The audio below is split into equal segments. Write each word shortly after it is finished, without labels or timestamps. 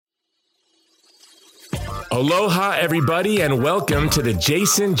Aloha, everybody, and welcome to the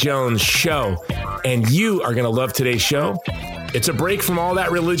Jason Jones Show. And you are going to love today's show. It's a break from all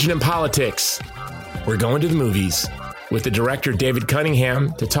that religion and politics. We're going to the movies with the director David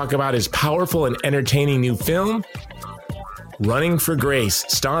Cunningham to talk about his powerful and entertaining new film, Running for Grace,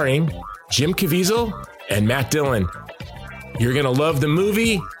 starring Jim Caviezel and Matt Dillon. You're going to love the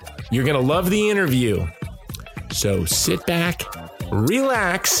movie. You're going to love the interview. So sit back,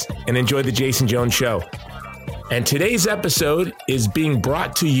 relax, and enjoy the Jason Jones Show. And today's episode is being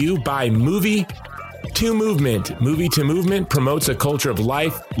brought to you by Movie to Movement. Movie to Movement promotes a culture of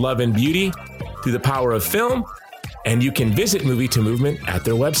life, love, and beauty through the power of film. And you can visit Movie to Movement at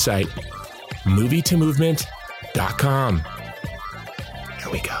their website, movietomovement.com.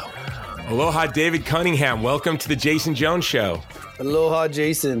 Here we go. Aloha, David Cunningham. Welcome to the Jason Jones Show. Aloha,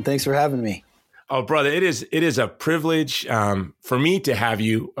 Jason. Thanks for having me. Oh, brother, it is a privilege for me to have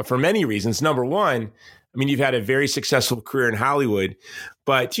you for many reasons. Number one, I mean, you've had a very successful career in Hollywood,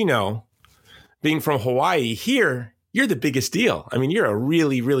 but, you know, being from Hawaii here, you're the biggest deal. I mean, you're a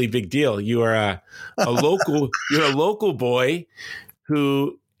really, really big deal. You are a local boy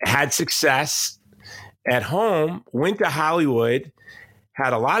who had success at home, went to Hollywood,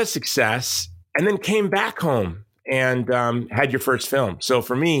 had a lot of success, and then came back home and had your first film. So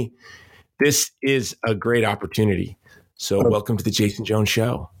for me, this is a great opportunity. So welcome to the Jason Jones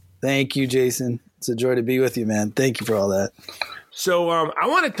Show. Thank you, Jason. It's a joy to be with you, man. Thank you for all that. So I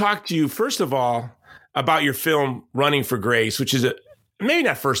want to talk to you, first of all, about your film, Running for Grace, which is maybe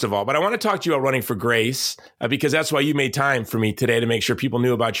not first of all, but I want to talk to you about Running for Grace because that's why you made time for me today to make sure people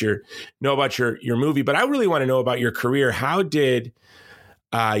know about your movie. But I really want to know about your career. How did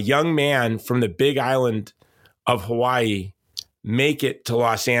a young man from the big island of Hawaii make it to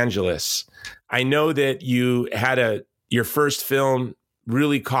Los Angeles? I know that you had your first film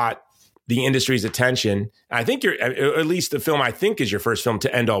really caught the industry's attention. I think at least the film I think is your first film,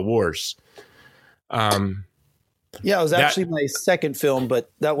 To End All Wars. Yeah, it was actually my second film, but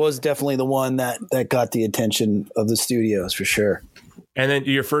that was definitely the one that got the attention of the studios for sure. And then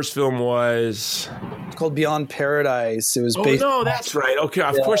your first film was? It's called Beyond Paradise. It was based. Oh, no, that's right. Okay,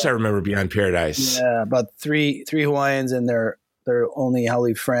 of course I remember Beyond Paradise. Yeah, about three Hawaiians and their only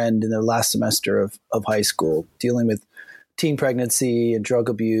Haole friend in their last semester of high school, dealing with teen pregnancy and drug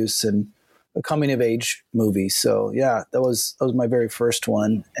abuse and a coming of age movie. So yeah, that was my very first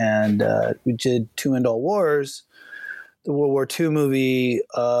one. And we did To End All Wars, the World War II movie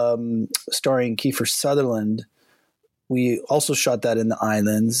starring Kiefer Sutherland. We also shot that in the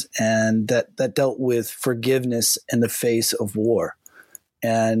islands, and that dealt with forgiveness in the face of war,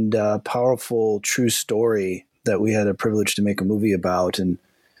 and a powerful true story that we had a privilege to make a movie about. And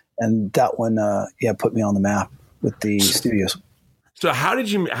that one put me on the map with the studios. So how did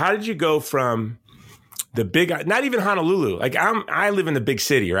you go from the big, not even Honolulu, like I live in the big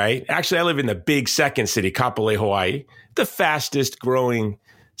city, right? Actually, I live in the big second city, Kapolei, Hawaii, the fastest growing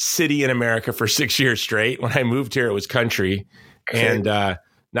city in America for 6 years straight. When I moved here, it was country. And now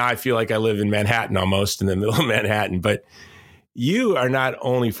I feel like I live in Manhattan, almost in the middle of Manhattan. But you are not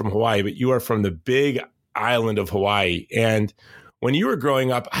only from Hawaii, but you are from the big island of Hawaii. And when you were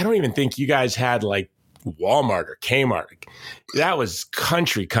growing up, I don't even think you guys had like Walmart or Kmart. That was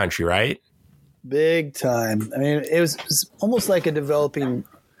country, right? Big time. I mean, it was almost like a developing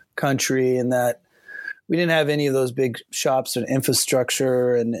country in that we didn't have any of those big shops and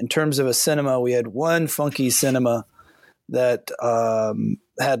infrastructure. And in terms of a cinema, we had one funky cinema that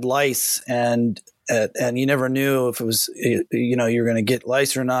had lice, and you never knew if it was, you were going to get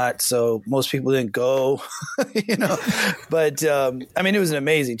lice or not. So most people didn't go, but I mean, it was an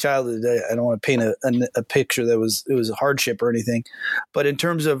amazing childhood. I don't want to paint a picture that it was a hardship or anything, but in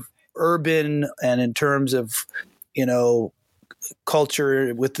terms of urban and in terms of,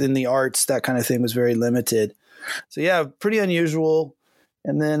 culture within the arts, that kind of thing was very limited. So yeah, pretty unusual.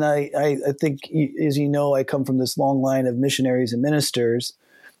 And then I think, as you know, I come from this long line of missionaries and ministers.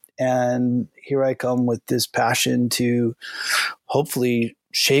 And here I come with this passion to hopefully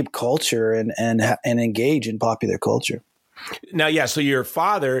shape culture and engage in popular culture. Now, yeah. So your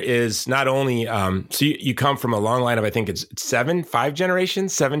father is not only, so you come from a long line of, I think it's seven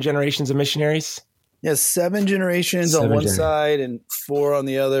generations of missionaries. Yes. 7 generations on one side and 4 on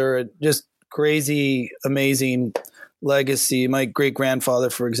the other. Just crazy, amazing legacy. My great grandfather,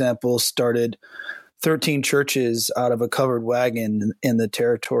 for example, started 13 churches out of a covered wagon in the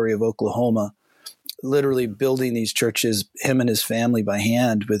territory of Oklahoma, literally building these churches, him and his family by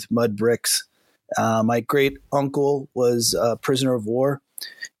hand with mud bricks. My great uncle was a prisoner of war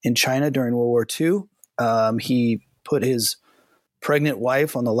in China during World War II. He put his pregnant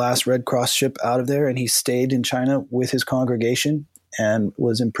wife on the last Red Cross ship out of there, and he stayed in China with his congregation and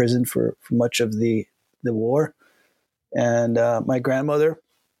was imprisoned for much of the war. And my grandmother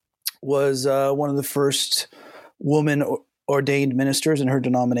was one of the first woman ordained ministers in her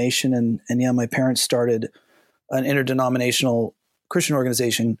denomination. And yeah, my parents started an interdenominational Christian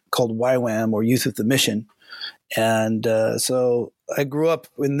organization called YWAM, or Youth with the Mission. And so I grew up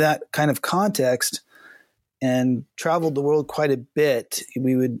in that kind of context and traveled the world quite a bit.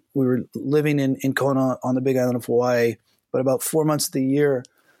 We were living in Kona on the Big Island of Hawaii, but about 4 months of the year,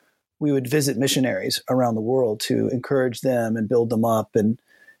 we would visit missionaries around the world to encourage them and build them up,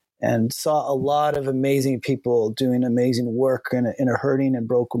 and saw a lot of amazing people doing amazing work in a hurting and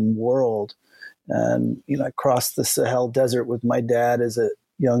broken world. And, I crossed the Sahel Desert with my dad as a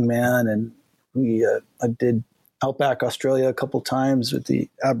young man, and I did Outback Australia a couple times with the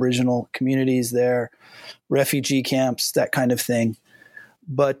Aboriginal communities there, refugee camps, that kind of thing.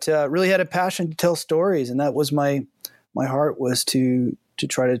 But really had a passion to tell stories, and that was my heart, was to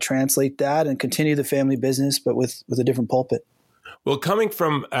try to translate that and continue the family business, but with a different pulpit. Well, coming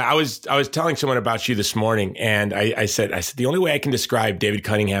from, I was telling someone about you this morning, and I said the only way I can describe David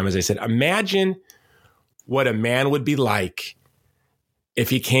Cunningham is, I said, imagine what a man would be like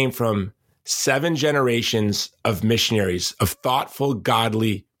if he came from 7 generations of missionaries, of thoughtful,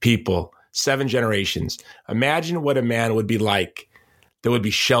 godly people, 7 generations. Imagine what a man would be like that would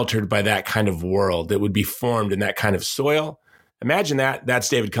be sheltered by that kind of world, that would be formed in that kind of soil. Imagine that. That's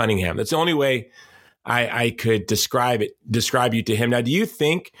David Cunningham. That's the only way I could describe you to him. Now, do you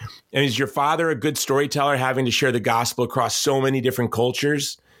think, and is your father a good storyteller, having to share the gospel across so many different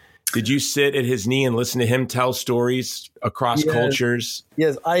cultures? Did you sit at his knee and listen to him tell stories across cultures?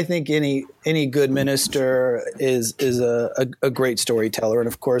 Yes, I think any good minister is a great storyteller, and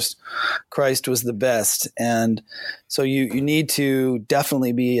of course, Christ was the best. And so you need to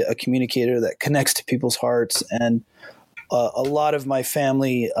definitely be a communicator that connects to people's hearts. And a lot of my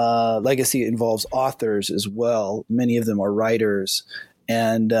family legacy involves authors as well. Many of them are writers.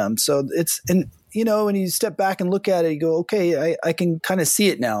 And so it's, and when you step back and look at it, you go, okay, I can kind of see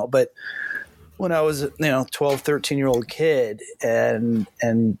it now. But when I was, 12, 13-year-old kid and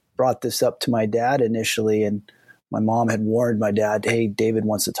brought this up to my dad initially, and my mom had warned my dad, hey, David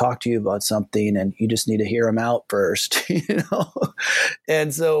wants to talk to you about something, and you just need to hear him out first,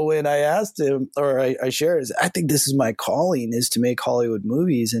 And so when I asked him, or I shared, I think this is my calling, is to make Hollywood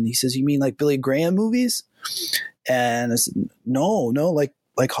movies. And he says, you mean like Billy Graham movies? And I said, no,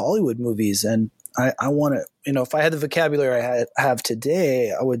 like Hollywood movies. And I want to, if I had the vocabulary I have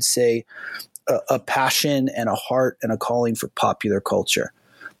today, I would say a passion and a heart and a calling for popular culture.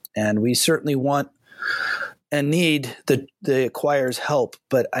 And we certainly want and need the choir's help,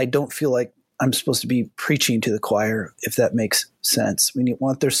 but I don't feel like I'm supposed to be preaching to the choir, if that makes sense. We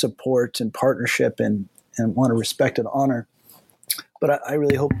want their support and partnership and want to respect and honor. But I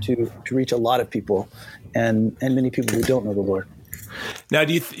really hope to reach a lot of people and many people who don't know the Lord. Now,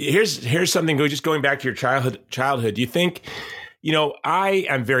 here's something, just going back to your childhood. Do you think, I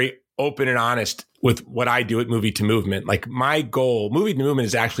am very open and honest with what I do at Movie to Movement. Like, my goal, Movie to Movement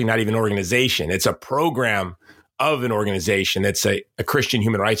is actually not even an organization. It's a program of an organization. It's a Christian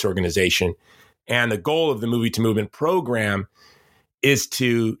human rights organization. And the goal of the Movie to Movement program is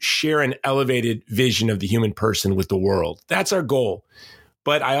to share an elevated vision of the human person with the world. That's our goal.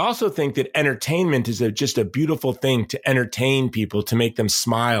 But I also think that entertainment is just a beautiful thing, to entertain people, to make them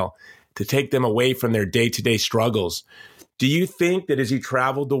smile, to take them away from their day-to-day struggles. Do you think that as you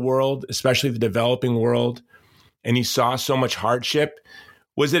traveled the world, especially the developing world, and you saw so much hardship,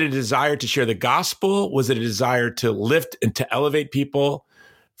 was it a desire to share the gospel? Was it a desire to lift and to elevate people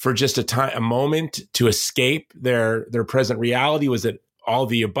for just a moment, to escape their present reality? Was it all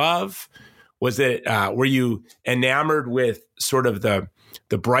the above? Was it, were you enamored with sort of the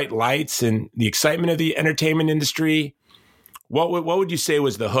bright lights and the excitement of the entertainment industry? What would you say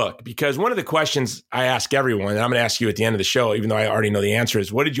was the hook? Because one of the questions I ask everyone, and I'm going to ask you at the end of the show, even though I already know the answer,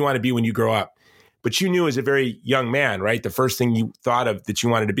 is what did you want to be when you grow up? But you knew as a very young man, right? The first thing you thought of that you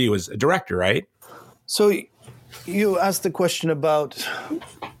wanted to be was a director, right? So you asked the question about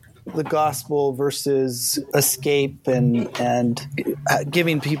the gospel versus escape and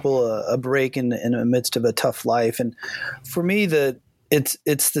giving people a break in the midst of a tough life. And for me,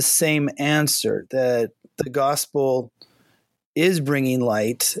 it's the same answer, that the gospel is bringing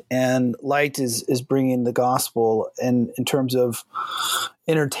light, and light is bringing the gospel, and in terms of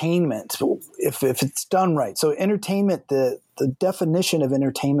entertainment, if it's done right. So entertainment, the definition of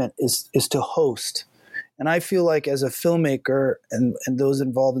entertainment is to host. And I feel like as a filmmaker and those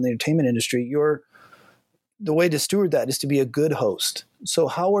involved in the entertainment industry, the way to steward that is to be a good host. So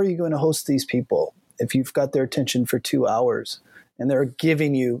how are you going to host these people if you've got their attention for 2 hours and they're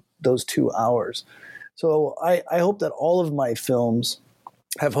giving you those 2 hours? So I hope that all of my films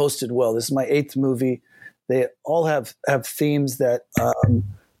have hosted well. This is my 8th movie. They all have themes that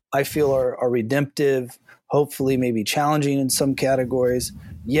I feel are redemptive, hopefully maybe challenging in some categories.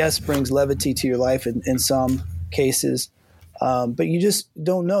 Yes, brings levity to your life in some cases. But you just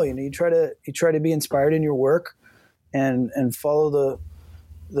don't know. You try to be inspired in your work and follow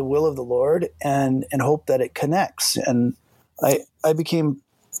the will of the Lord and hope that it connects. And I became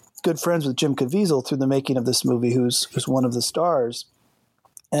good friends with Jim Caviezel through the making of this movie, who's one of the stars.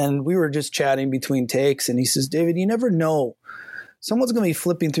 And we were just chatting between takes, and he says, David, you never know. Someone's going to be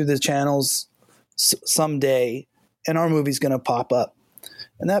flipping through the channels someday, and our movie's going to pop up.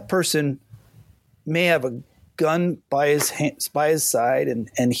 And that person may have a gun by his side,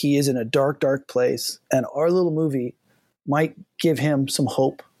 and he is in a dark, dark place. And our little movie might give him some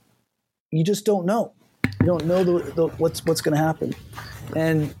hope. You just don't know. You don't know what's going to happen.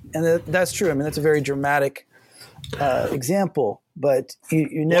 And that's true. I mean, that's a very dramatic example, but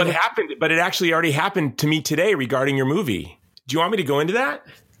you never. Well, it happened, but it actually already happened to me today regarding your movie. Do you want me to go into that?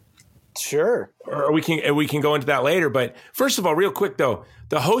 Sure. Or we can go into that later. But first of all, real quick though,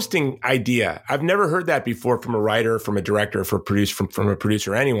 the hosting idea, I've never heard that before from a writer, from a director, from a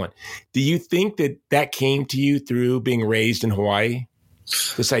producer, anyone. Do you think that came to you through being raised in Hawaii?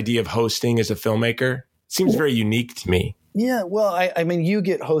 This idea of hosting as a filmmaker? It seems very unique to me. Yeah, well, I mean, you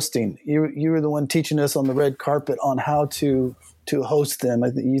get hosting. You were the one teaching us on the red carpet on how to host them. I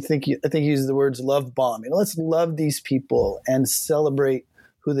think you used the words love bomb. Let's love these people and celebrate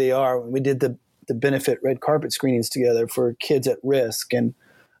who they are. When we did the benefit red carpet screenings together for kids at risk and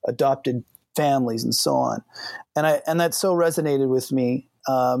adopted families and so on, and that so resonated with me.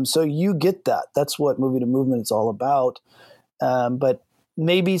 So you get that. That's what Movie to Movement is all about. But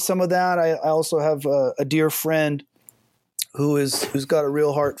maybe some of that. I also have a dear friend who's got a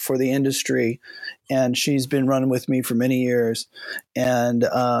real heart for the industry, and she's been running with me for many years, and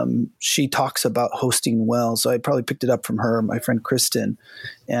she talks about hosting well. So I probably picked it up from her, my friend Kristen,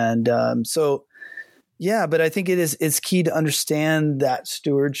 and so yeah. But I think it's key to understand that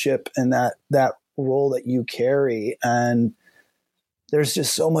stewardship and that role that you carry. And there's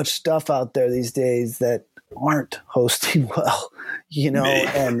just so much stuff out there these days that aren't hosting well, and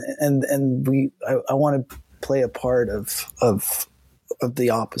I want to play a part of the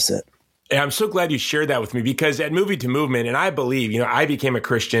opposite. Yeah, I'm so glad you shared that with me, because at Movie to Movement, and I believe, I became a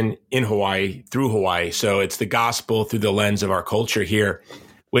Christian in Hawaii, through Hawaii. So it's the gospel through the lens of our culture here,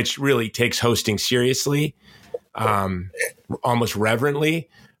 which really takes hosting seriously, almost reverently.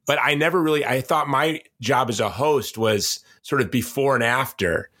 But I thought my job as a host was sort of before and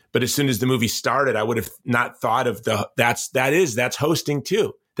after. But as soon as the movie started, I would have not thought of that's hosting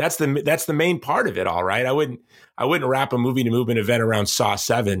too. That's the main part of it all, right? I wouldn't wrap a Movie to Movement event around Saw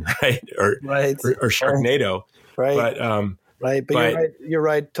 7, right? Or Sharknado. Right. But right. But you're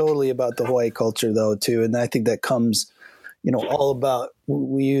right totally about the Hawaii culture though too. And I think that comes, all about,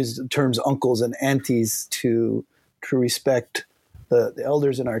 we use the terms uncles and aunties to respect the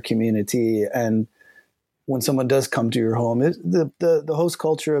elders in our community. And when someone does come to your home, the host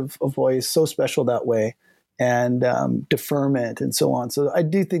culture of Hawaii is so special that way. And deferment and so on. So I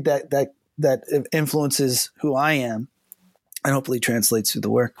do think that influences who I am, and hopefully translates through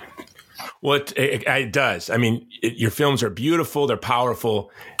the work. Well, it does. I mean, your films are beautiful. They're powerful.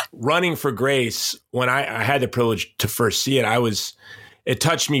 Running for Grace, when I had the privilege to first see it, it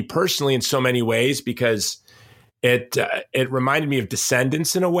touched me personally in so many ways, because it reminded me of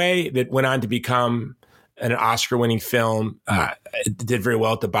Descendants in a way that went on to become an Oscar-winning film. It did very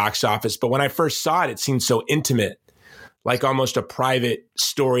well at the box office. But when I first saw it, it seemed so intimate, like almost a private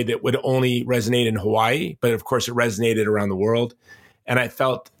story that would only resonate in Hawaii. But of course, it resonated around the world. And I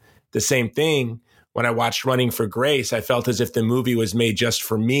felt the same thing when I watched Running for Grace. I felt as if the movie was made just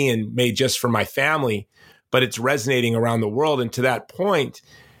for me and made just for my family, but it's resonating around the world. And to that point,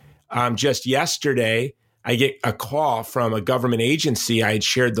 just yesterday, I get a call from a government agency. I had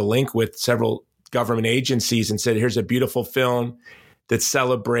shared the link with several government agencies and said, here's a beautiful film that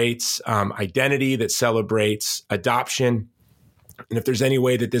celebrates identity, that celebrates adoption. And if there's any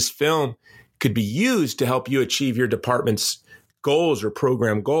way that this film could be used to help you achieve your department's goals or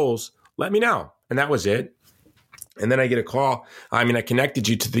program goals, let me know. And that was it. And then I get a call. I connected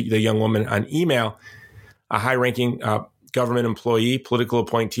you to the young woman on email, a high-ranking government employee, political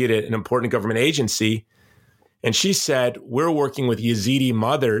appointee at an important government agency. And she said, we're working with Yazidi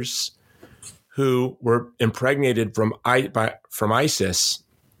mothers who were impregnated from ISIS,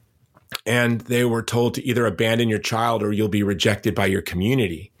 and they were told to either abandon your child or you'll be rejected by your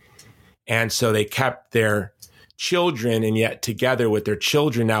community. And so they kept their children, and yet together with their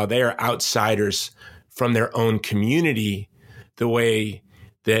children, now they are outsiders from their own community, the way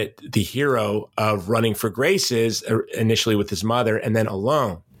that the hero of Running for Grace is, initially with his mother and then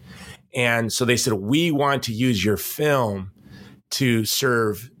alone. And so they said, we want to use your film to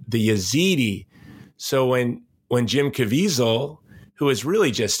serve the Yazidi. So when Jim Caviezel, who is really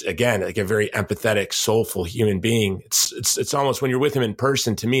just, again, like a very empathetic, soulful human being, it's almost, when you're with him in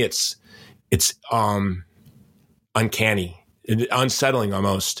person, to me, it's uncanny, unsettling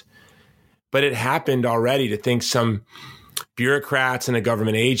almost. But it happened already to think some bureaucrats in a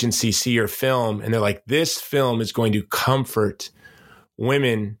government agency see your film and they're like, this film is going to comfort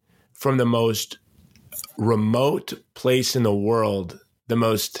women from the most remote place in the world, the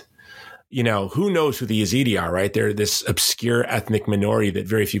most, who knows who the Yazidi are, right? They're this obscure ethnic minority that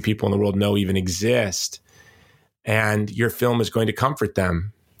very few people in the world know even exist. And your film is going to comfort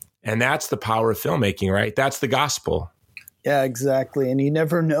them. And that's the power of filmmaking, right? That's the gospel. Yeah, exactly. And you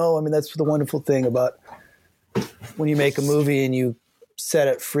never know. I mean, that's the wonderful thing about when you make a movie and you set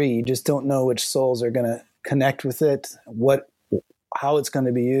it free. You just don't know which souls are going to connect with it, how it's going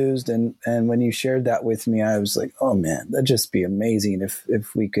to be used. And when you shared that with me, I was like, oh man, that'd just be amazing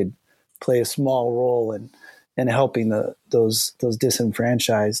if we could play a small role in helping those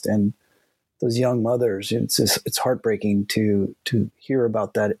disenfranchised and those young mothers. It's heartbreaking to hear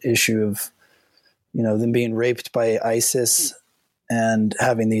about that issue of, them being raped by ISIS and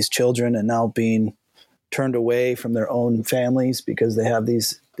having these children and now being turned away from their own families because they have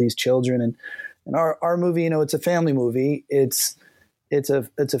these children. And our movie, it's a family movie. It's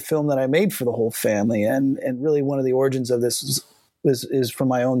a film that I made for the whole family. And really one of the origins of this is from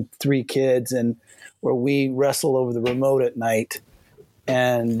my own 3 kids, and where we wrestle over the remote at night.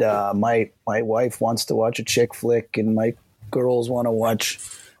 And my wife wants to watch a chick flick, and my girls want to watch,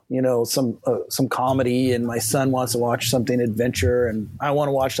 some comedy, and my son wants to watch something adventure, and I want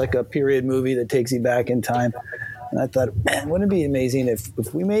to watch like a period movie that takes you back in time. And I thought, man, wouldn't it be amazing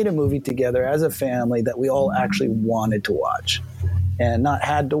if we made a movie together as a family that we all actually wanted to watch, and not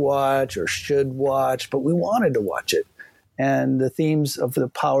had to watch or should watch, but we wanted to watch it. And the themes of the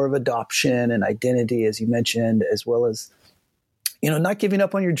power of adoption and identity, as you mentioned, as well as, not giving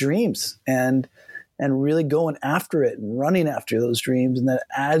up on your dreams and really going after it and running after those dreams. And that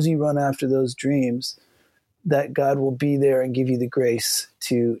as you run after those dreams, that God will be there and give you the grace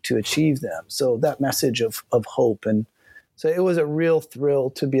to achieve them. So that message of hope. And so it was a real thrill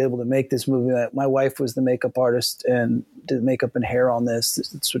to be able to make this movie. My wife was the makeup artist and did makeup and hair on this.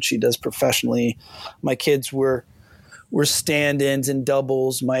 That's what she does professionally. My kids were stand-ins and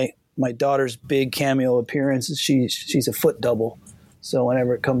doubles. My daughter's big cameo appearance, she's a foot double. So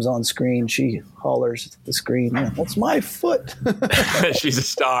whenever it comes on screen, she hollers at the screen, "That's my foot." She's a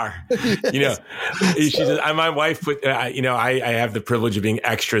star. Yes. My wife put, I have the privilege of being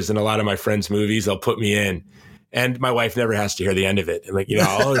extras in a lot of my friends' movies. They'll put me in. And my wife never has to hear the end of it. I'm like,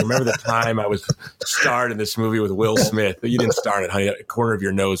 remember the time I was starred in this movie with Will Smith? You didn't star in it, honey. A corner of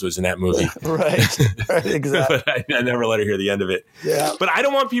your nose was in that movie. Right, exactly. But I never let her hear the end of it. Yeah. But I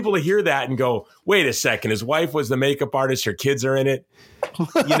don't want people to hear that and go, wait a second, his wife was the makeup artist, her kids are in it.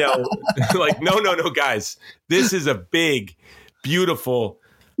 Like, no, guys. This is a big, beautiful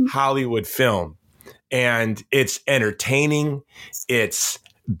Hollywood film. And it's entertaining. It's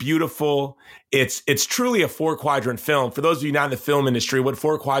beautiful. It's truly a 4-quadrant film. For those of you not in the film industry, what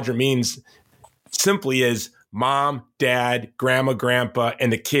 4-quadrant means simply is mom, dad, grandma, grandpa,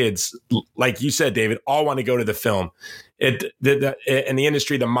 and the kids. Like you said, David, all want to go to the film. In the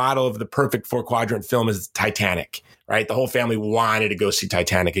industry, the model of the perfect 4-quadrant film is Titanic, right? The whole family wanted to go see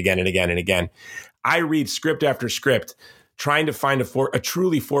Titanic again and again and again. I read script after script, trying to find a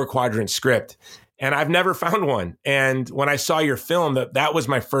truly 4-quadrant script. And I've never found one. And when I saw your film, that was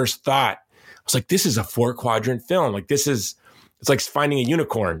my first thought. I was like, this is a 4-quadrant film. Like it's like finding a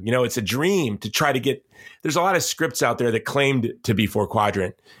unicorn. It's a dream to try to get, there's a lot of scripts out there that claimed to be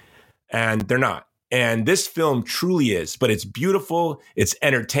 4-quadrant and they're not. And this film truly is, but it's beautiful. It's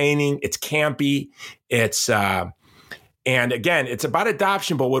entertaining. It's campy. And again, it's about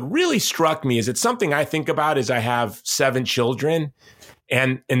adoption. But what really struck me is it's something I think about as I have 7 children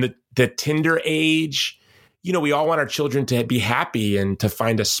and in the Tinder age, we all want our children to be happy and to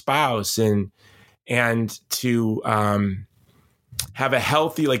find a spouse and to have a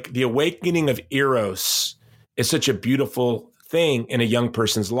healthy, like the awakening of Eros is such a beautiful thing in a young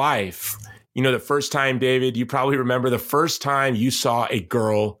person's life. The first time, David, you probably remember the first time you saw a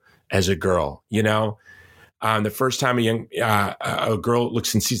girl as a girl, The first time a girl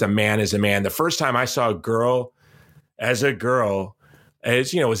looks and sees a man as a man. The first time I saw a girl as a girl,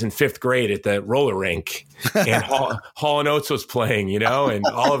 as was in 5th grade at the roller rink, and Hall & Oates was playing, and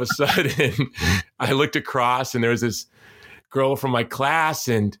all of a sudden I looked across and there was this girl from my class,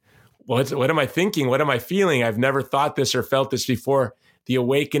 and what am I thinking? What am I feeling? I've never thought this or felt this before. The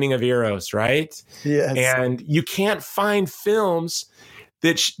awakening of Eros, right? Yes. And you can't find films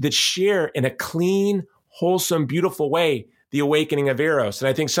that share in a clean, wholesome, beautiful way the awakening of Eros. And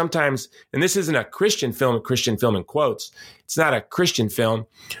I think sometimes, and this isn't a Christian film in quotes, it's not a Christian film,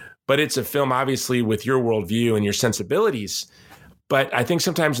 but it's a film obviously with your worldview and your sensibilities. But I think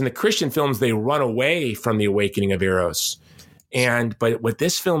sometimes in the Christian films, they run away from the awakening of Eros. But what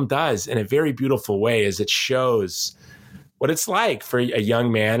this film does in a very beautiful way is it shows what it's like for a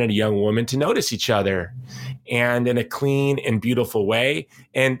young man and a young woman to notice each other, and in a clean and beautiful way.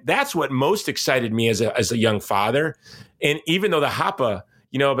 And that's what most excited me as a young father. And even though the Hapa,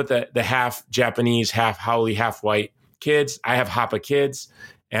 but the half Japanese, half Haole, half white kids, I have Hapa kids,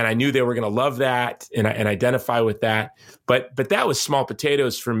 and I knew they were going to love that and identify with that. But that was small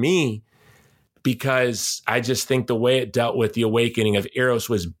potatoes for me, because I just think the way it dealt with the awakening of Eros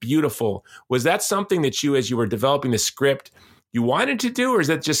was beautiful. Was that something that you, as you were developing the script, you wanted to do, or is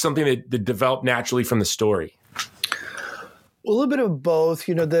that just something that developed naturally from the story? A little bit of both.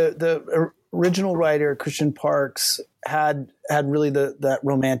 The original writer, Christian Parks, had really that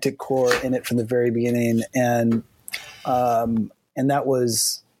romantic core in it from the very beginning, and that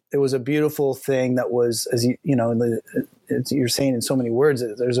was, it was a beautiful thing that was, as you're saying in so many words,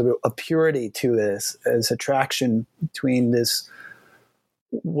 there's a purity to this attraction between this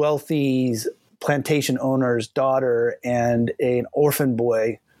wealthy plantation owner's daughter and an orphan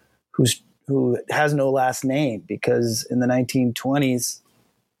boy who has no last name, because in the 1920s,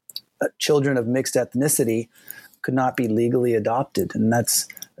 children of mixed ethnicity could not be legally adopted. And that's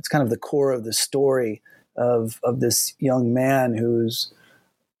kind of the core of the story of this young man who's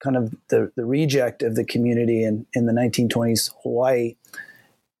kind of the reject of the community in the 1920s Hawaii,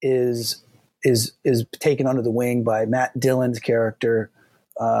 is taken under the wing by Matt Dillon's character,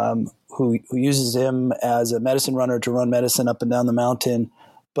 who uses him as a medicine runner to run medicine up and down the mountain,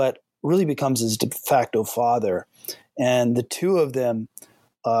 but really becomes his de facto father. And the two of them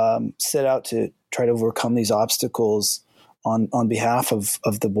set out to try to overcome these obstacles on behalf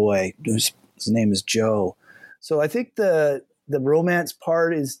of the boy, his name is Joe. So I think the romance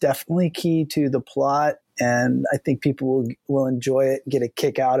part is definitely key to the plot, and I think people will enjoy it, get a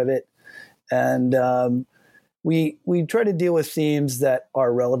kick out of it. And we try to deal with themes that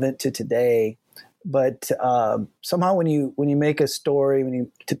are relevant to today, but somehow when you make a story,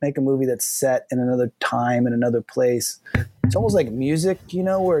 to make a movie that's set in another time and another place, it's almost like music,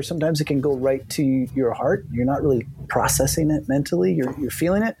 where sometimes it can go right to your heart. You're not really processing it mentally, you're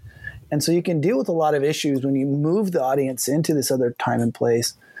feeling it. And so you can deal with a lot of issues when you move the audience into this other time and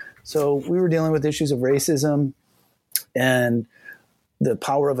place. So we were dealing with issues of racism and the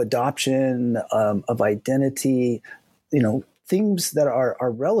power of adoption, of identity, things that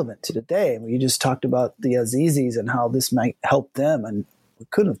are relevant to today. You just talked about the Azizis and how this might help them, and we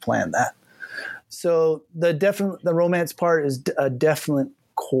couldn't have planned that. So the romance part is a definite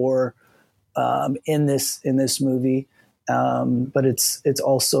core in this movie. But it's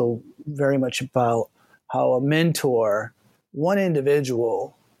also very much about how a mentor, one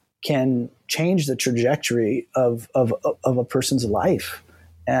individual, can change the trajectory of a person's life.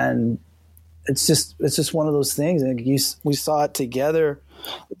 And it's just one of those things. And we saw it together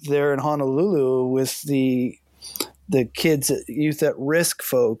there in Honolulu with the kids, youth at risk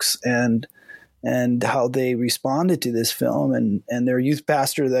folks, and how they responded to this film, and their youth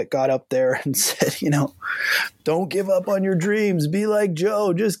pastor that got up there and said, don't give up on your dreams. Be like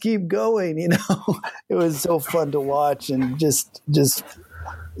Joe. Just keep going. It was so fun to watch, and just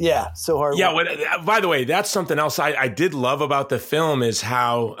so hard. Yeah. By the way, that's something else I did love about the film is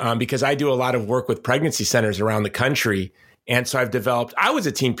how, because I do a lot of work with pregnancy centers around the country. And so I was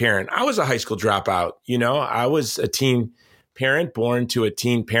a teen parent. I was a high school dropout. I was a teen parent born to a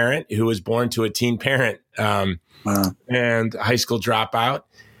teen parent who was born to a teen parent, and high school dropout,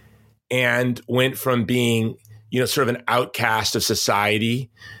 and went from being, sort of an outcast of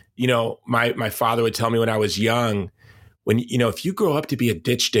society. My father would tell me when I was young, if you grow up to be a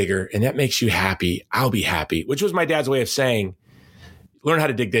ditch digger and that makes you happy, I'll be happy, which was my dad's way of saying, learn how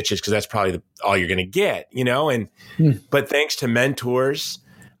to dig ditches, because that's probably all you're going to get, but thanks to mentors,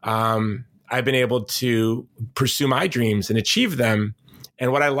 I've been able to pursue my dreams and achieve them.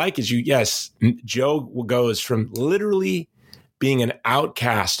 And what I like is Joe goes from literally being an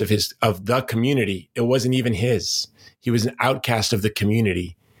outcast of the community. It wasn't even his. He was an outcast of the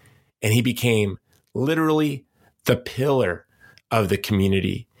community. And he became literally the pillar of the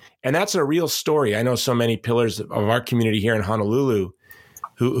community. And that's a real story. I know so many pillars of our community here in Honolulu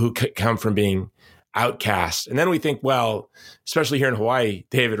who come from being outcast. And then we think, well, especially here in Hawaii,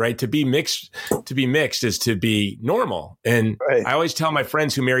 David, right? To be mixed is to be normal. And right. I always tell my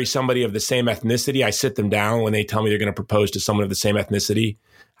friends who marry somebody of the same ethnicity, I sit them down when they tell me they're going to propose to someone of the same ethnicity.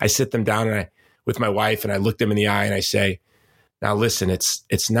 I sit them down with my wife and I look them in the eye and I say, now listen,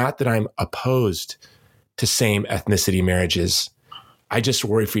 it's not that I'm opposed to same ethnicity marriages. I just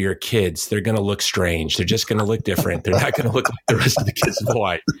worry for your kids. They're going to look strange. They're just going to look different. They're not going to look like the rest of the kids of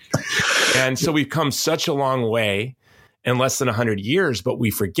Hawaii. And so we've come such a long way in less than 100 years, but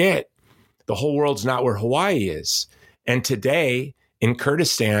we forget the whole world's not where Hawaii is. And today in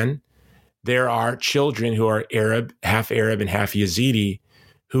Kurdistan, there are children who are Arab and half Yazidi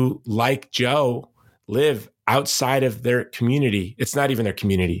who, like Joe, live outside of their community. It's not even their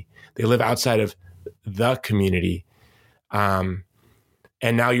community. They live outside of the community.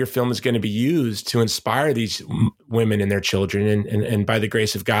 And now your film is going to be used to inspire these women and their children. And by the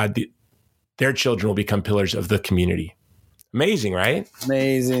grace of God, their children will become pillars of the community. Amazing, right?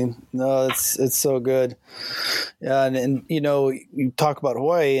 Amazing. No, it's so good. Yeah, and you know, you talk about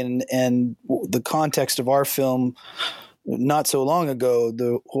Hawaii and the context of our film. Not so long ago,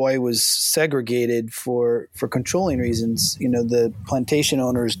 the Hawaii was segregated for controlling reasons. You know, the plantation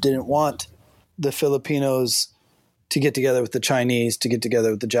owners didn't want the Filipinos to get together with the Chinese, to get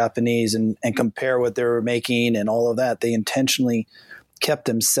together with the Japanese and compare what they were making and all of that. They intentionally kept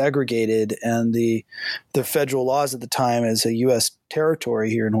them segregated. And the federal laws at the time as a U.S.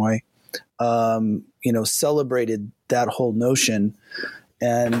 territory here in Hawaii, celebrated that whole notion.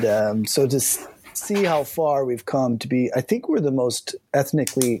 And so to see how far we've come to be, I think we're the most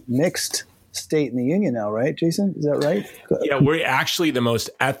ethnically mixed state in the union now, right, Jason? Is that right? Yeah, we're actually the most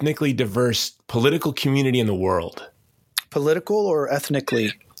ethnically diverse political community in the world. Political or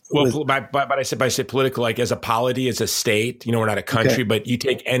ethnically? Well, but I say political, like as a polity, as a state. You know, we're not a country, okay. But you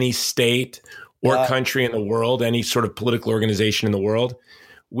take any state or country in the world, any sort of political organization in the world,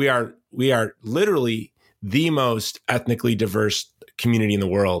 we are literally the most ethnically diverse community in the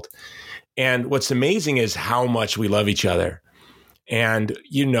world. And what's amazing is how much we love each other. And,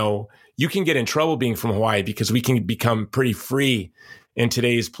 you know, you can get in trouble being from Hawaii because we can become pretty free in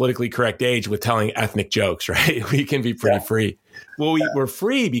today's politically correct age with telling ethnic jokes, right? We can be pretty free. Well, we're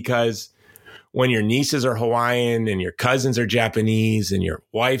free because when your nieces are Hawaiian and your cousins are Japanese and your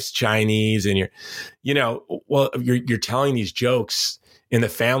wife's Chinese and you're telling these jokes in the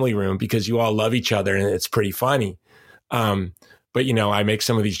family room because you all love each other and it's pretty funny. But, you know, I make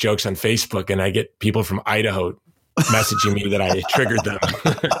some of these jokes on Facebook and I get people from Idaho messaging me that I triggered them.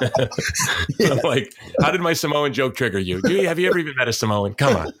 I'm like, how did my Samoan joke trigger you? Have you ever even met a Samoan?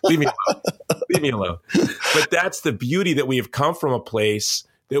 Come on, leave me alone. Leave me alone. But that's the beauty that we have come from a place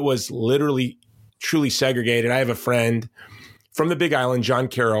that was literally, truly segregated. I have a friend from the Big Island, John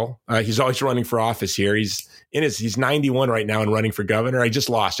Carroll. He's always running for office here. He's 91 right now and running for governor. I just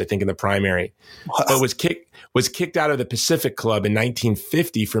lost, I think, in the primary. Wow. But was kicked out of the Pacific Club in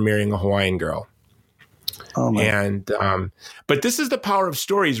 1950 for marrying a Hawaiian girl. Oh my. But this is the power of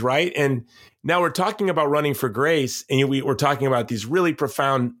stories, right? And now we're talking about running for grace, and we're talking about these really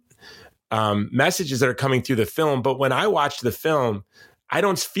profound messages that are coming through the film. But when I watch the film, I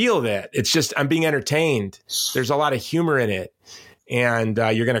don't feel that. It's just I'm being entertained. There's a lot of humor in it, and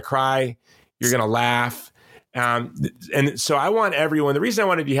you're going to cry, you're going to laugh, and so I want everyone. The reason I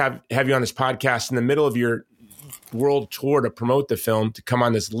wanted to have you on this podcast in the middle of your world tour to promote the film, to come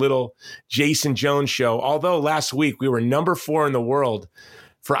on this little Jason Jones show. Although last week we were number 4 in the world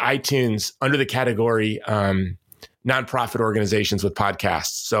for iTunes under the category nonprofit organizations with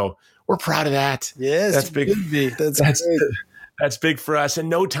podcasts. So we're proud of that. Yes, that's big. That's big for us. In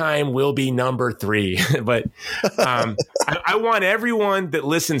no time we'll be number 3. But I want everyone that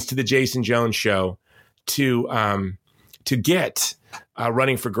listens to the Jason Jones show to get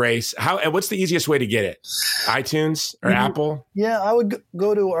Running for Grace. What's the easiest way to get it? iTunes or Apple? Yeah, I would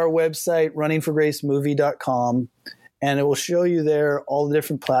go to our website, runningforgracemovie.com, and it will show you there all the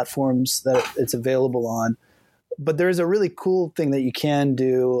different platforms that it's available on. But there's a really cool thing that you can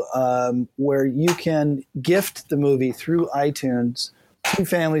do where you can gift the movie through iTunes to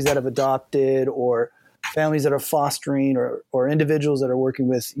families that have adopted or families that are fostering or individuals that are working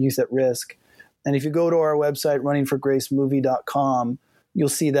with youth at risk. And if you go to our website, runningforgracemovie.com, you'll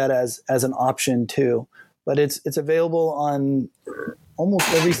see that as an option too. But it's available on almost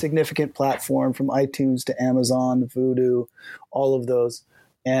every significant platform, from iTunes to Amazon, Vudu, all of those.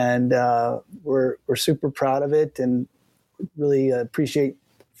 And we're super proud of it, and really appreciate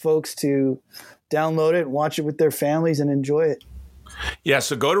folks to download it and watch it with their families and enjoy it. Yeah,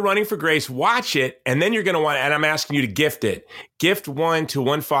 so go to Running for Grace, watch it, and then you're going to want, and I'm asking you to gift it. Gift one to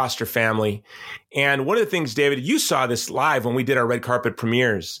one foster family. And one of the things, David, you saw this live when we did our red carpet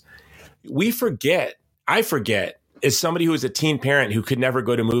premieres. I forget, as somebody who was a teen parent who could never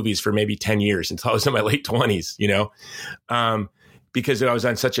go to movies for maybe 10 years until I was in my late 20s, because I was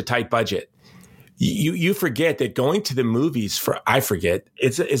on such a tight budget. You forget that going to the movies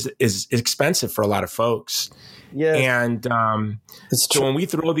is expensive for a lot of folks. Yeah. And so when we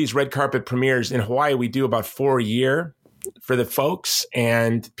throw these red carpet premieres in Hawaii, we do about 4 a year for the folks.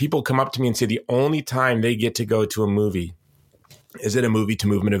 And people come up to me and say the only time they get to go to a movie is at a movie to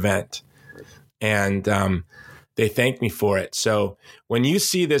movement event. And they thank me for it. So when you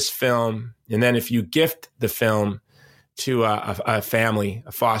see this film, and then if you gift the film to a family,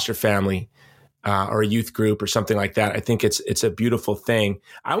 a foster family, or a youth group or something like that, I think it's a beautiful thing.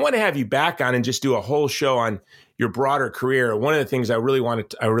 I want to have you back on and just do a whole show on your broader career. One of the things I really want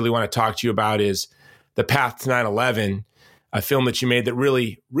to talk to you about is The Path to 9/11, a film that you made that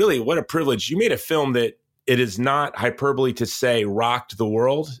really, really, what a privilege. You made a film that, it is not hyperbole to say, rocked the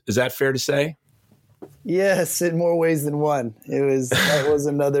world. Is that fair to say? Yes, in more ways than one. That was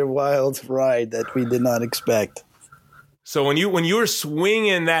another wild ride that we did not expect. So when you were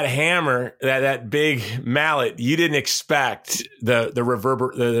swinging that hammer, that big mallet, you didn't expect the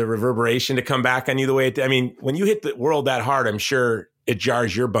reverberation to come back on you the way it did. I mean, when you hit the world that hard, I'm sure it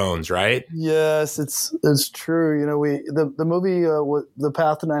jars your bones, right? Yes, it's true. The movie The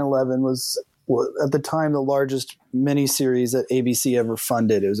Path to 9/11 was at the time the largest miniseries that ABC ever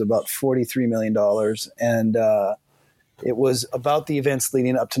funded. It was about $43 million, and it was about the events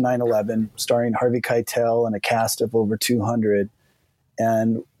leading up to 9/11, starring Harvey Keitel and a cast of over 200.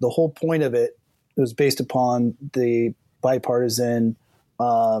 And the whole point of it was based upon the bipartisan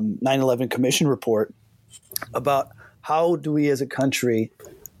 9/11 Commission report about how do we as a country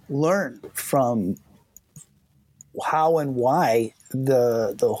learn from how and why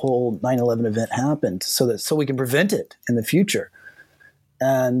the whole 9/11 event happened so we can prevent it in the future.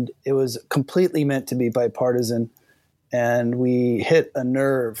 And it was completely meant to be bipartisan. And we hit a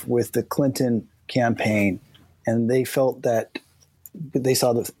nerve with the Clinton campaign, and they felt that they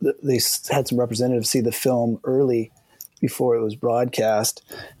had some representatives see the film early before it was broadcast,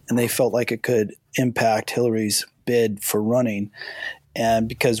 and they felt like it could impact Hillary's bid for running. And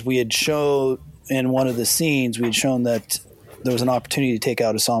because we had shown in one of the scenes, we had shown that there was an opportunity to take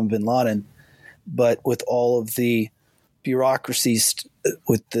out Osama bin Laden, but with all of the bureaucracies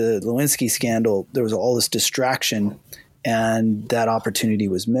with the Lewinsky scandal, there was all this distraction, and that opportunity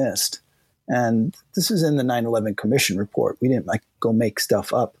was missed. And this is in the 9/11 Commission report. We didn't go make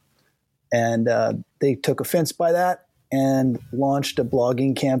stuff up. And they took offense by that and launched a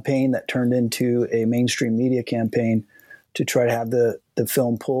blogging campaign that turned into a mainstream media campaign to try to have the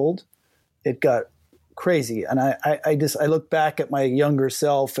film pulled. It got crazy. And I look back at my younger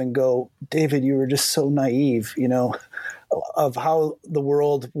self and go, David, you were just so naive, of how the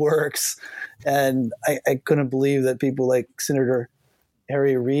world works. And I couldn't believe that people like Senator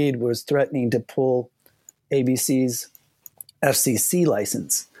Harry Reid was threatening to pull ABC's FCC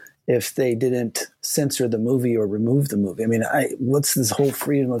license if they didn't censor the movie or remove the movie. I mean, what's this whole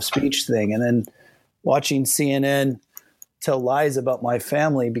freedom of speech thing? And then watching CNN tell lies about my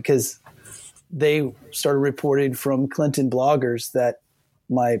family because they started reporting from Clinton bloggers that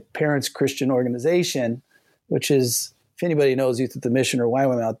my parents' Christian organization, which is, if anybody knows Youth at the Mission or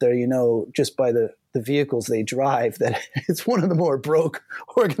YWAM out there, just by the vehicles they drive, that it's one of the more broke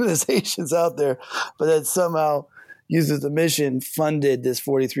organizations out there, but that somehow Youth at the Mission funded this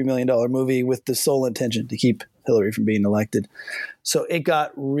 $43 million movie with the sole intention to keep Hillary from being elected. So it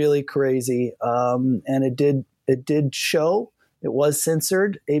got really crazy. And it did show. It was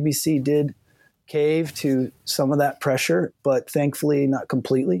censored. ABC did cave to some of that pressure, but thankfully not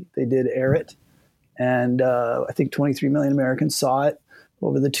completely. They did air it. And I think 23 million Americans saw it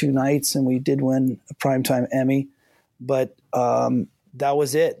over the 2 nights, and we did win a Primetime Emmy. But that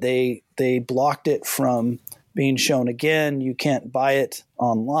was it. They blocked it from being shown again. You can't buy it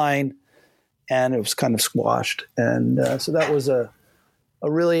online, and it was kind of squashed. And so that was a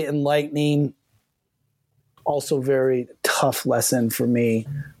really enlightening, also very tough lesson for me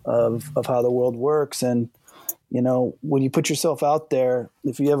of how the world works. And, when you put yourself out there,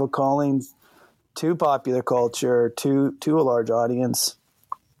 if you have a calling to popular culture, to a large audience,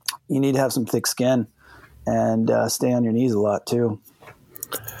 you need to have some thick skin and stay on your knees a lot too.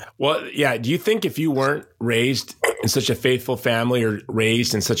 Well, yeah. Do you think if you weren't raised in such a faithful family or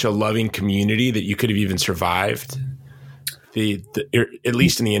raised in such a loving community that you could have even survived at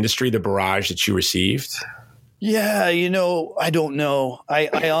least in the industry, the barrage that you received? Yeah, I don't know.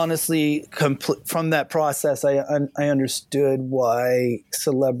 I honestly, from that process, I understood why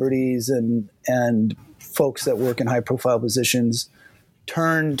celebrities and folks that work in high profile positions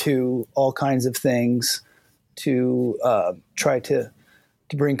turn to all kinds of things to try to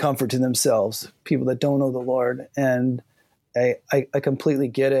bring comfort to themselves, people that don't know the Lord. And I completely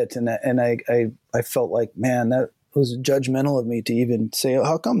get it. And I felt like, man, that was judgmental of me to even say,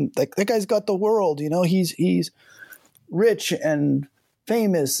 how come that guy's got the world, he's rich and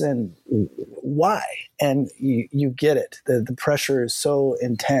famous, and why? And you get it. The pressure is so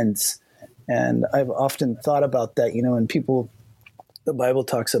intense. And I've often thought about that, and people, the Bible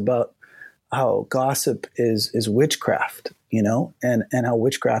talks about how gossip is witchcraft, and how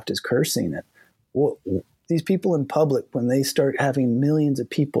witchcraft is cursing it. Well, these people in public, when they start having millions of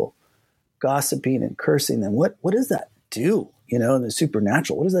people gossiping and cursing them, what does that do? In the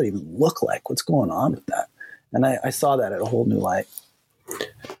supernatural, what does that even look like? What's going on with that? And I saw that at a whole new light.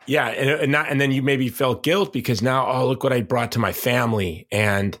 Yeah, and then you maybe felt guilt because now, oh, look what I brought to my family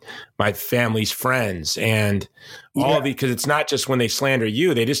and my family's friends and all because it's not just when they slander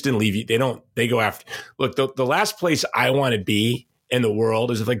you, they just didn't leave you. They go after. Look, the last place I want to be in the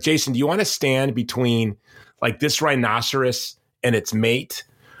world is like, Jason, do you want to stand between like this rhinoceros and its mate?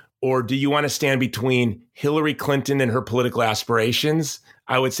 Or do you want to stand between Hillary Clinton and her political aspirations?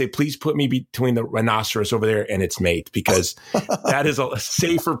 I would say, please put me between the rhinoceros over there and its mate, because that is a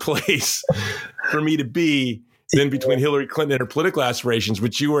safer place for me to be than between Hillary Clinton and her political aspirations,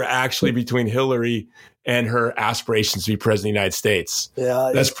 which you were actually between Hillary and her aspirations to be president of the United States.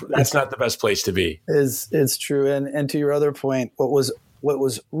 Yeah, that's not the best place to be. It's true. And to your other point, what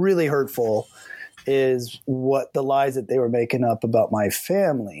was really hurtful is what the lies that they were making up about my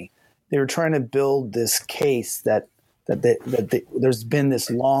family. They were trying to build this case that there's been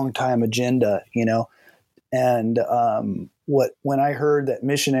this long time agenda, and when I heard that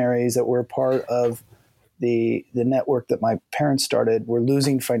missionaries that were part of the network that my parents started were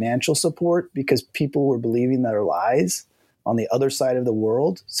losing financial support because people were believing their lies on the other side of the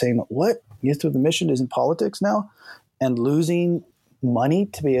world, saying, what? Youth through the mission is in politics now, and losing money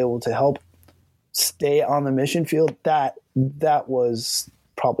to be able to help stay on the mission field, that was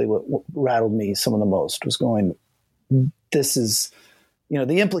probably what rattled me some of the most, was going, this is,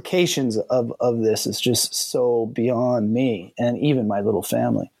 the implications of this is just so beyond me and even my little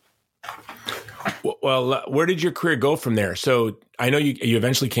family. Well, where did your career go from there? So I know you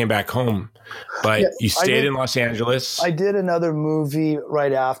eventually came back home, but you stayed in Los Angeles. I did another movie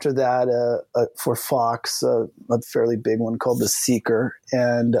right after that for Fox, a fairly big one called The Seeker.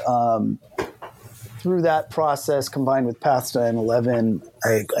 And through that process, combined with Path to 9/11,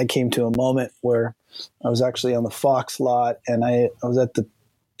 I came to a moment where I was actually on the Fox lot, and I was at the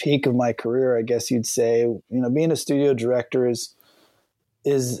peak of my career, I guess you'd say. Being a studio director is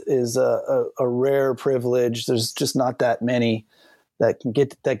a rare privilege. There's just not that many that get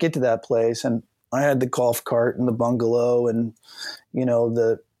to that place. And I had the golf cart and the bungalow, and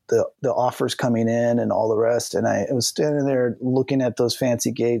the offers coming in and all the rest. And I was standing there looking at those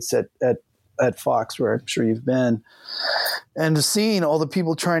fancy gates at Fox, where I'm sure you've been, and seeing all the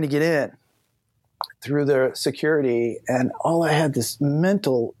people trying to get in through their security. And all I had this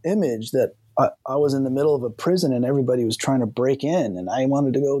mental image that I was in the middle of a prison and everybody was trying to break in, and I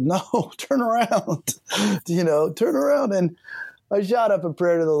wanted to go, no, turn around, turn around. And I shot up a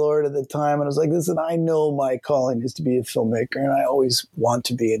prayer to the Lord at the time, and I was like, listen, I know my calling is to be a filmmaker, and I always want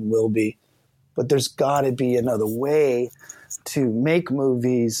to be and will be, but there's got to be another way to make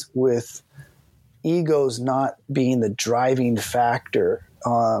movies with egos not being the driving factor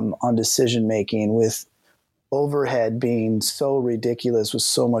on decision making, with overhead being so ridiculous, with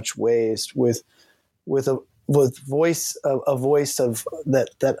so much waste, with a voice of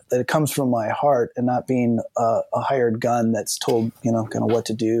that comes from my heart, and not being a hired gun that's told kind of what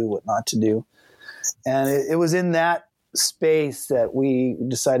to do, what not to do. And it was in that space that we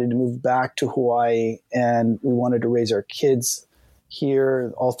decided to move back to Hawaii, and we wanted to raise our kids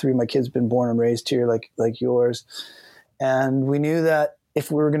here. All three of my kids have been born and raised here, like yours. And we knew that if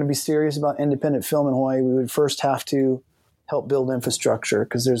we were going to be serious about independent film in Hawaii, we would first have to help build infrastructure,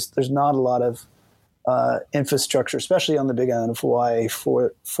 because there's not a lot of infrastructure, especially on the Big Island of Hawaii,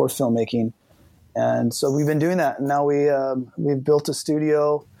 for filmmaking. And so we've been doing that. And now we've built a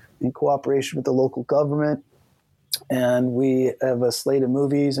studio in cooperation with the local government, and we have a slate of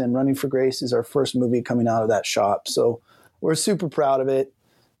movies, and Running for Grace is our first movie coming out of that shop. So we're super proud of it.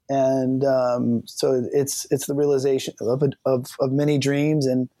 And so it's the realization of many dreams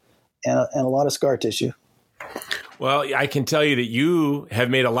and a lot of scar tissue. Well, I can tell you that you have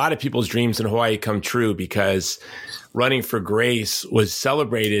made a lot of people's dreams in Hawaii come true, because Running for Grace was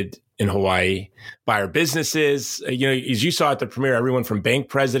celebrated in Hawaii by our businesses. You know, as you saw at the premiere, everyone from bank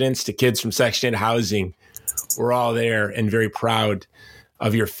presidents to kids from Section 8 housing were all there and very proud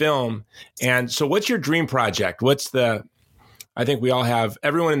of your film. And so what's your dream project? I think we all have,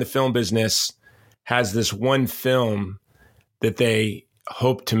 everyone in the film business has this one film that they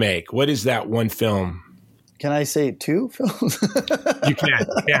hope to make. What is that one film? Can I say two films? You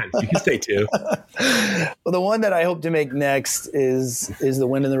can say two. Well, the one that I hope to make next is The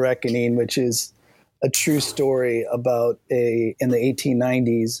Wind and the Reckoning, which is a true story about in the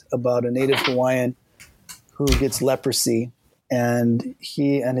 1890s, about a native Hawaiian who gets leprosy, and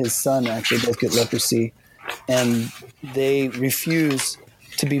he and his son actually both get leprosy, and they refuse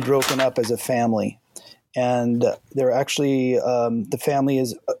to be broken up as a family. And they're actually the family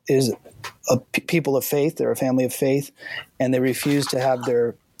is people of faith. They're a family of faith, and they refuse to have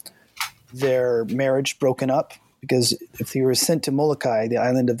their marriage broken up, because if you were sent to Molokai, the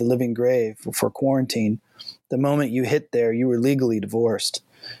island of the living grave, for quarantine, the moment you hit there, you were legally divorced.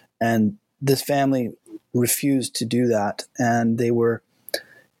 And this family refused to do that, and they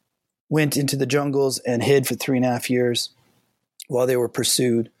went into the jungles and hid for 3.5 years while they were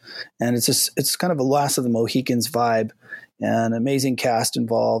pursued. And it's kind of a Last of the Mohicans vibe, and amazing cast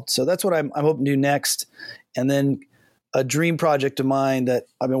involved. So that's what I'm hoping to do next. And then a dream project of mine that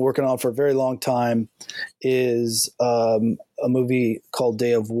I've been working on for a very long time is a movie called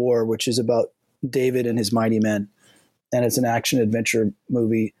Day of War, which is about David and his mighty men. And it's an action adventure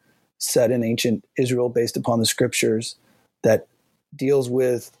movie set in ancient Israel based upon the scriptures that deals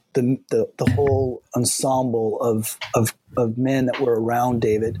with the whole ensemble of men that were around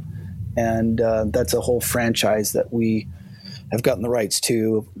David. And that's a whole franchise that we have gotten the rights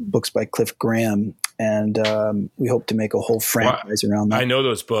to, books by Cliff Graham. And we hope to make a whole franchise around that. I know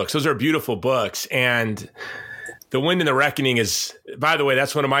those books. Those are beautiful books. And The Wind and the Reckoning is, by the way,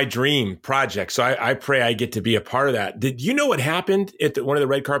 that's one of my dream projects. So I pray I get to be a part of that. Did you know what happened at one of the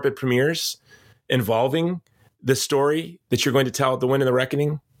red carpet premieres involving the story that you're going to tell, The Wind and the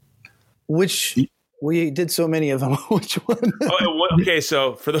Reckoning? Which we did so many of them. Which one? Okay,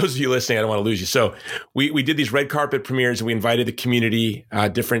 so for those of you listening, I don't want to lose you. So we did these red carpet premieres, and we invited the community,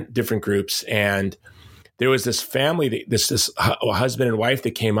 different groups, and there was this family, this husband and wife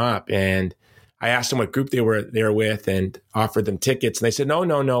that came up, and I asked them what group they were with, and offered them tickets, and they said, no,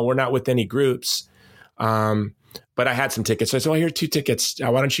 we're not with any groups. But I had some tickets, so I said, well, here are 2 tickets.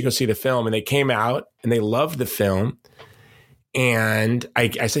 Why don't you go see the film? And they came out, and they loved the film. And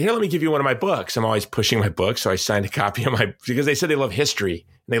I said, here, let me give you one of my books. I'm always pushing my books. So I signed a copy of because they said they love history.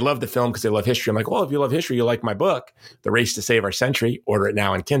 And they love the film because they love history. I'm like, well, if you love history, you'll like my book, The Race to Save Our Century. Order it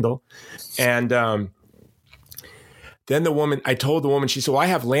now on Kindle. And then I told the woman, she said, well, I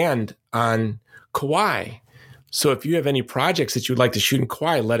have land on Kauai. So if you have any projects that you'd like to shoot in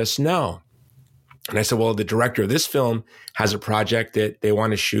Kauai, let us know. And I said, well, the director of this film has a project that they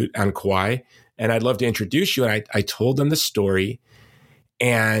want to shoot on Kauai, and I'd love to introduce you. And I told them the story,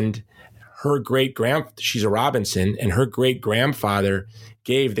 and she's a Robinson, and her great-grandfather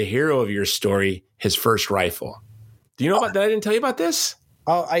gave the hero of your story his first rifle. Do you know about that? I didn't tell you about this?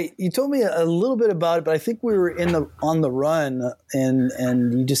 You told me a little bit about it, but I think we were on the run,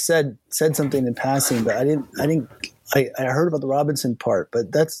 and you just said something in passing, but I heard about the Robinson part,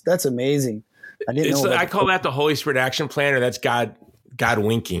 but that's amazing. I didn't know. I call that the Holy Spirit action plan, or that's God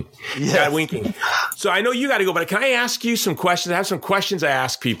winking. Yes. God winking. So I know you got to go, but can I ask you some questions? I have some questions I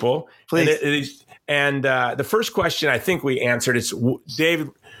ask people. Please. And the first question I think we answered is, David,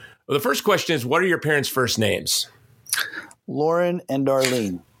 well, the first question is, what are your parents' first names? Lauren and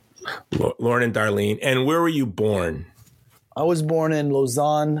Darlene. Lauren and Darlene. And where were you born? I was born in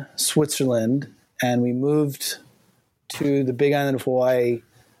Lausanne, Switzerland, and we moved to the Big Island of Hawaii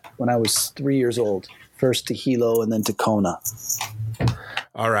when I was 3 years old. First to Hilo and then to Kona.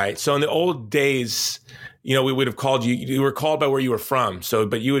 All right. So in the old days, we would have called you were called by where you were from. So,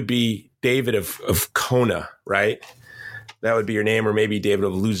 but you would be David of Kona, right? That would be your name, or maybe David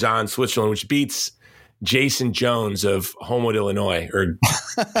of Lausanne, Switzerland, which beats Jason Jones of Homewood, Illinois, or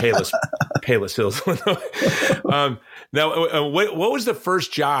Palos Hills, Illinois. Now, what was the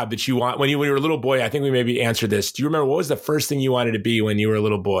first job that you want when you were a little boy? I think we maybe answered this. Do you remember what was the first thing you wanted to be when you were a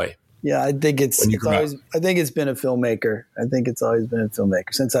little boy? Yeah, I think it's been a filmmaker. I think it's always been a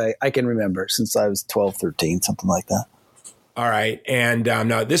filmmaker since I can remember, since I was 12, 13, something like that. All right. And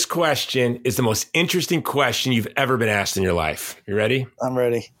now this question is the most interesting question you've ever been asked in your life. You ready? I'm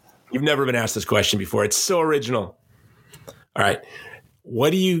ready. You've never been asked this question before. It's so original. All right.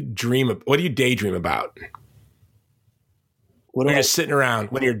 What do you daydream about? When you're just sitting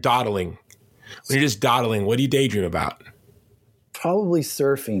around, when you're dawdling, what do you daydream about? Probably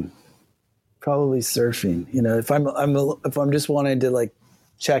surfing. You know, if I'm just wanting to like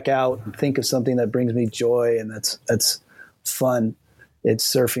check out and think of something that brings me joy and that's fun,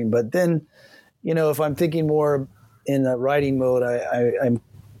 it's surfing. But then, you know, if I'm thinking more in a writing mode, I'm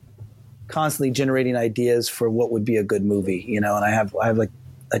constantly generating ideas for what would be a good movie, you know, and I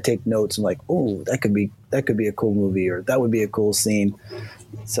take notes and like, oh, that could be a cool movie, or that would be a cool scene.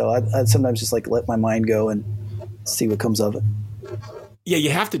 So I sometimes just like let my mind go and see what comes of it. Yeah, you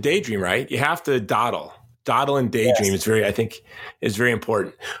have to daydream, right? You have to dawdle and daydream. Yes. Is very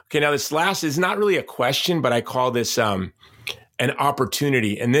important. Okay, now this last is not really a question, but I call this an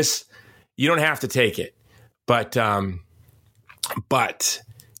opportunity. And this, you don't have to take it, but you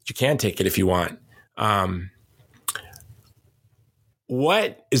can take it if you want.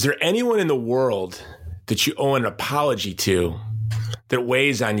 Is there anyone in the world that you owe an apology to that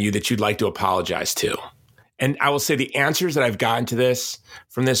weighs on you that you'd like to apologize to? And I will say the answers that I've gotten to this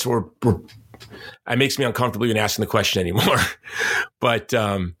from this were it makes me uncomfortable even asking the question anymore. But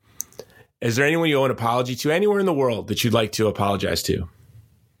is there anyone you owe an apology to anywhere in the world that you'd like to apologize to?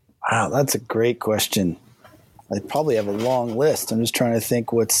 Wow, that's a great question. I probably have a long list. I'm just trying to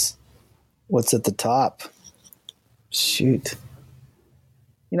think what's at the top. Shoot.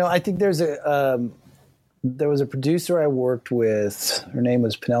 You know, I think there was a producer I worked with. Her name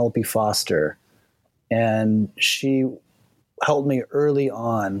was Penelope Foster, and she helped me early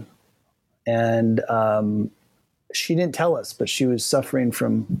on. And she didn't tell us, but she was suffering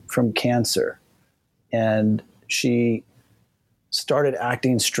from cancer, and she started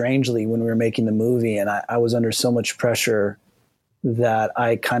acting strangely when we were making the movie. And I was under so much pressure that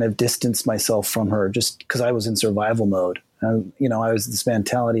I kind of distanced myself from her just because I was in survival mode. You know, I was this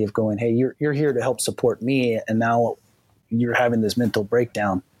mentality of going, hey, you're here to help support me, and now you're having this mental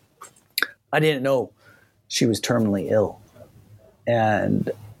breakdown. I didn't know she was terminally ill. And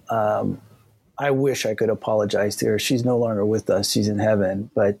I wish I could apologize to her. She's no longer with us. She's in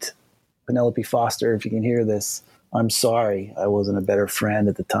heaven. But Penelope Foster, if you can hear this, I'm sorry I wasn't a better friend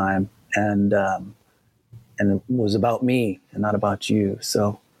at the time. And it was about me and not about you.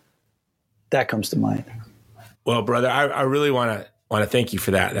 So that comes to mind. Well, brother, I really want to thank you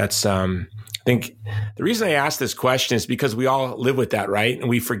for that. That's I think the reason I asked this question is because we all live with that, right? And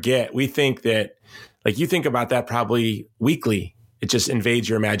we forget. We think that, like, you think about that probably weekly. It just invades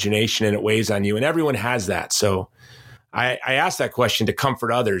your imagination and it weighs on you. And everyone has that. So I asked that question to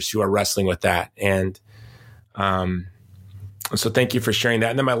comfort others who are wrestling with that. And so thank you for sharing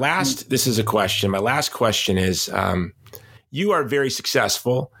that. And then my last question is, you are very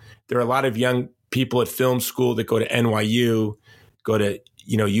successful. There are a lot of young people at film school that go to NYU, go to,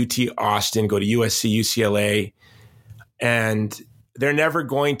 UT Austin, go to USC, UCLA, and they're never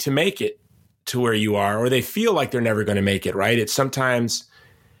going to make it to where you are, or they feel like they're never going to make it, right? Sometimes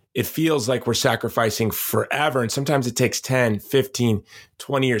it feels like we're sacrificing forever, and sometimes it takes 10, 15,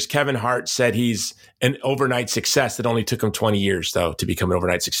 20 years. Kevin Hart said he's an overnight success that only took him 20 years, though, to become an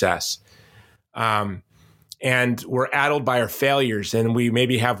overnight success. And we're addled by our failures, and we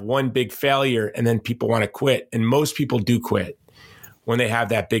maybe have one big failure, and then people want to quit. And most people do quit when they have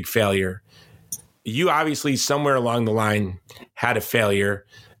that big failure. You obviously somewhere along the line had a failure.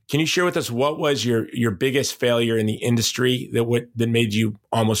 Can you share with us what was your biggest failure in the industry that made you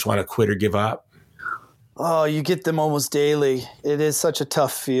almost want to quit or give up? Oh, you get them almost daily. It is such a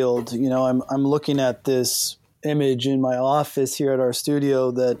tough field. I'm looking at this image in my office here at our studio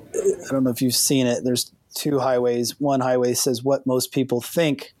that, I don't know if you've seen it. There's two highways. One highway says what most people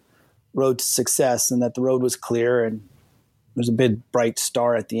think road to success, and that the road was clear and there's a big bright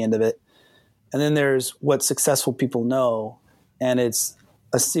star at the end of it. And then there's what successful people know, and it's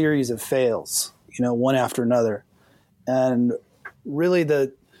a series of fails, one after another. And really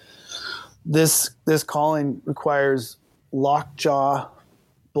this calling requires lockjaw,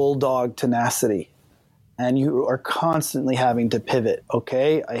 bulldog tenacity. And you are constantly having to pivot.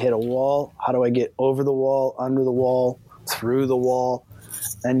 Okay, I hit a wall. How do I get over the wall, under the wall, through the wall?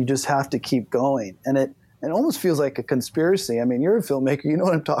 And you just have to keep going. And it almost feels like a conspiracy. I mean, you're a filmmaker. You know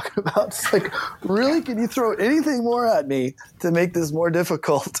what I'm talking about. It's like, really, can you throw anything more at me to make this more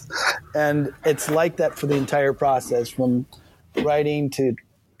difficult? And it's like that for the entire process, from writing to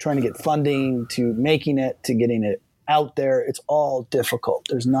trying to get funding to making it to getting it out there. It's all difficult.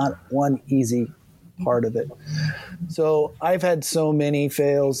 There's not one easy part of it. So I've had so many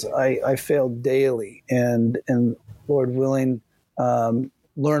fails. I failed daily, and Lord willing,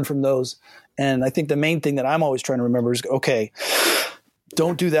 learn from those. And I think the main thing that I'm always trying to remember is, okay,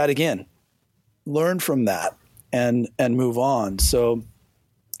 don't do that again. Learn from that and move on. So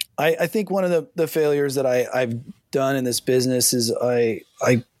I think one of the failures that I've done in this business is I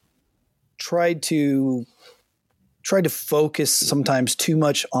tried to focus sometimes too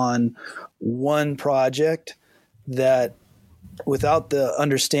much on one project, that without the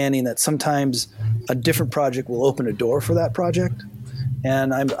understanding that sometimes a different project will open a door for that project.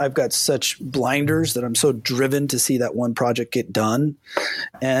 And I've got such blinders that I'm so driven to see that one project get done.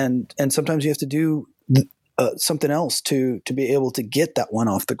 And sometimes you have to do something else to be able to get that one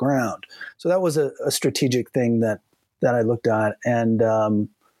off the ground. So that was a strategic thing that I looked at. And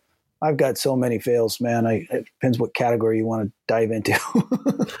I've got so many fails, man. It depends what category you want to dive into.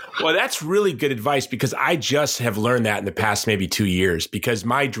 Well, that's really good advice, because I just have learned that in the past maybe 2 years, because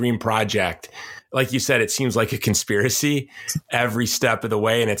my dream project, like you said, it seems like a conspiracy every step of the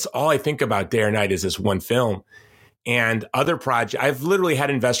way. And it's all I think about day or night is this one film. And other projects, I've literally had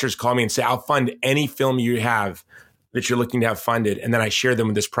investors call me and say, I'll fund any film you have that you're looking to have funded. And then I share them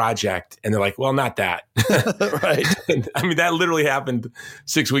with this project and they're like, well, not that. Right. I mean, that literally happened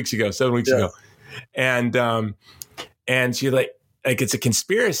 7 weweeks ago. And so you're like it's a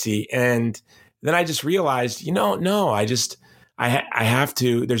conspiracy. And then I just realized, no, I have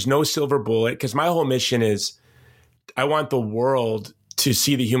to, there's no silver bullet, because my whole mission is I want the world to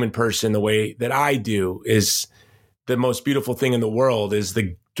see the human person the way that I do. Is the most beautiful thing in the world is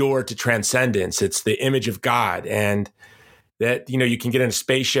the door to transcendence. It's the image of God. And that, you can get in a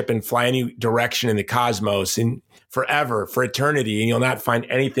spaceship and fly any direction in the cosmos and forever, for eternity. And you'll not find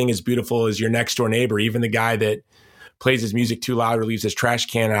anything as beautiful as your next door neighbor, even the guy that plays his music too loud or leaves his trash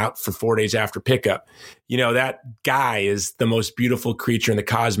can out for 4 days after pickup. That guy is the most beautiful creature in the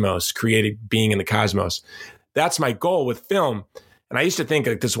cosmos, created being in the cosmos. That's my goal with film. And I used to think,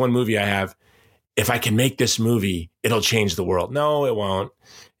 like, this one movie I have, if I can make this movie, it'll change the world. No, it won't.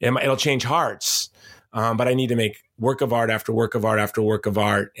 It'll change hearts. But I need to make work of art after work of art after work of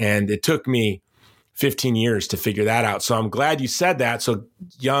art. And it took me 15 years to figure that out. So I'm glad you said that. So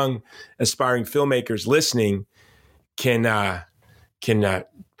young, aspiring filmmakers listening can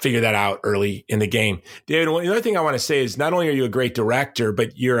figure that out early in the game. David, the other thing I want to say is, not only are you a great director,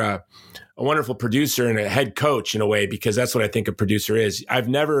 but you're a wonderful producer and a head coach in a way, because that's what I think a producer is. I've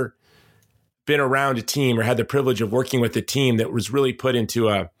never been around a team or had the privilege of working with a team that was really put into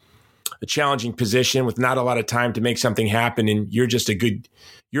a challenging position with not a lot of time to make something happen. And you're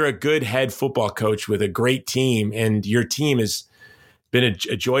a good head football coach with a great team, and your team has been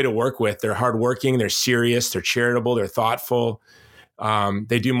a joy to work with. They're hardworking, they're serious, they're charitable, they're thoughtful.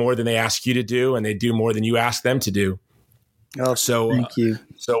 They do more than they ask you to do, and they do more than you ask them to do. Oh, so thank you.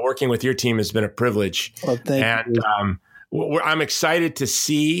 So working with your team has been a privilege. Well, thank you. I'm excited to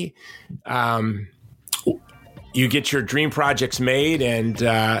see you get your dream projects made, and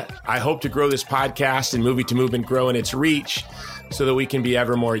I hope to grow this podcast and Movie to Movement grow in its reach, so that we can be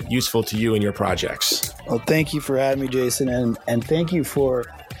ever more useful to you and your projects. Well, thank you for having me, Jason, and thank you for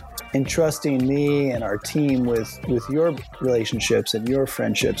entrusting me and our team with your relationships and your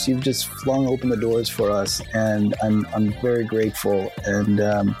friendships. You've just flung open the doors for us, and I'm very grateful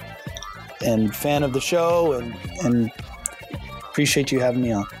and fan of the show, and appreciate you having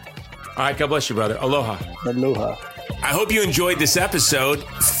me on. All right, God bless you, brother. Aloha. Aloha. I hope you enjoyed this episode.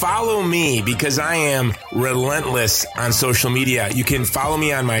 Follow me, because I am relentless on social media. You can follow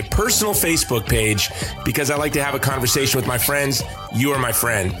me on my personal Facebook page, because I like to have a conversation with my friends. You are my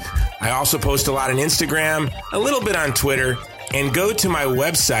friend. I also post a lot on Instagram, a little bit on Twitter, and go to my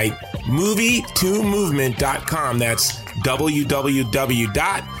website, movie2movement.com. That's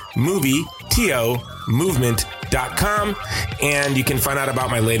www.movie2movement.com, and you can find out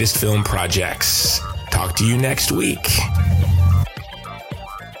about my latest film projects. Talk to you next week.